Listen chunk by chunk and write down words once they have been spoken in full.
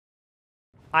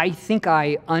I think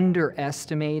I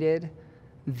underestimated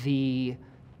the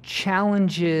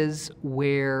challenges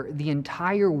where the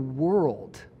entire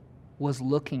world was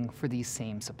looking for these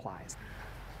same supplies.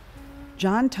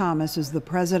 John Thomas is the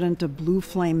president of Blue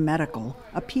Flame Medical,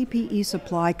 a PPE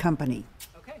supply company.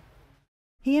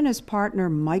 He and his partner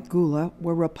Mike Gula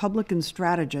were Republican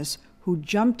strategists who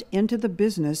jumped into the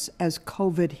business as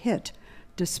COVID hit,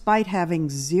 despite having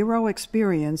zero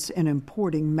experience in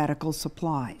importing medical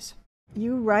supplies.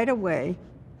 You right away,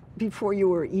 before you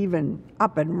were even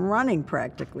up and running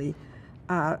practically,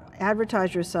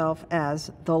 advertise yourself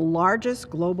as the largest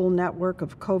global network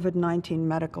of COVID-19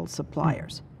 medical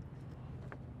suppliers.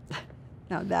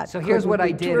 Now that so here's what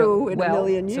I did. True in a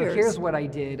million years. So here's what I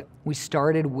did. We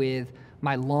started with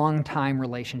my longtime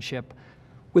relationship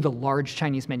with a large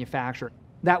Chinese manufacturer.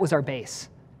 That was our base.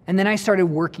 And then I started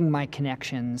working my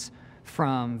connections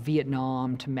from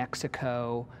Vietnam to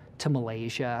Mexico to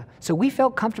Malaysia. So we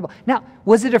felt comfortable. Now,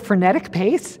 was it a frenetic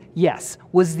pace? Yes.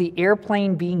 Was the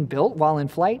airplane being built while in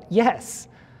flight? Yes.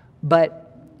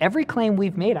 But every claim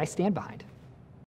we've made, I stand behind.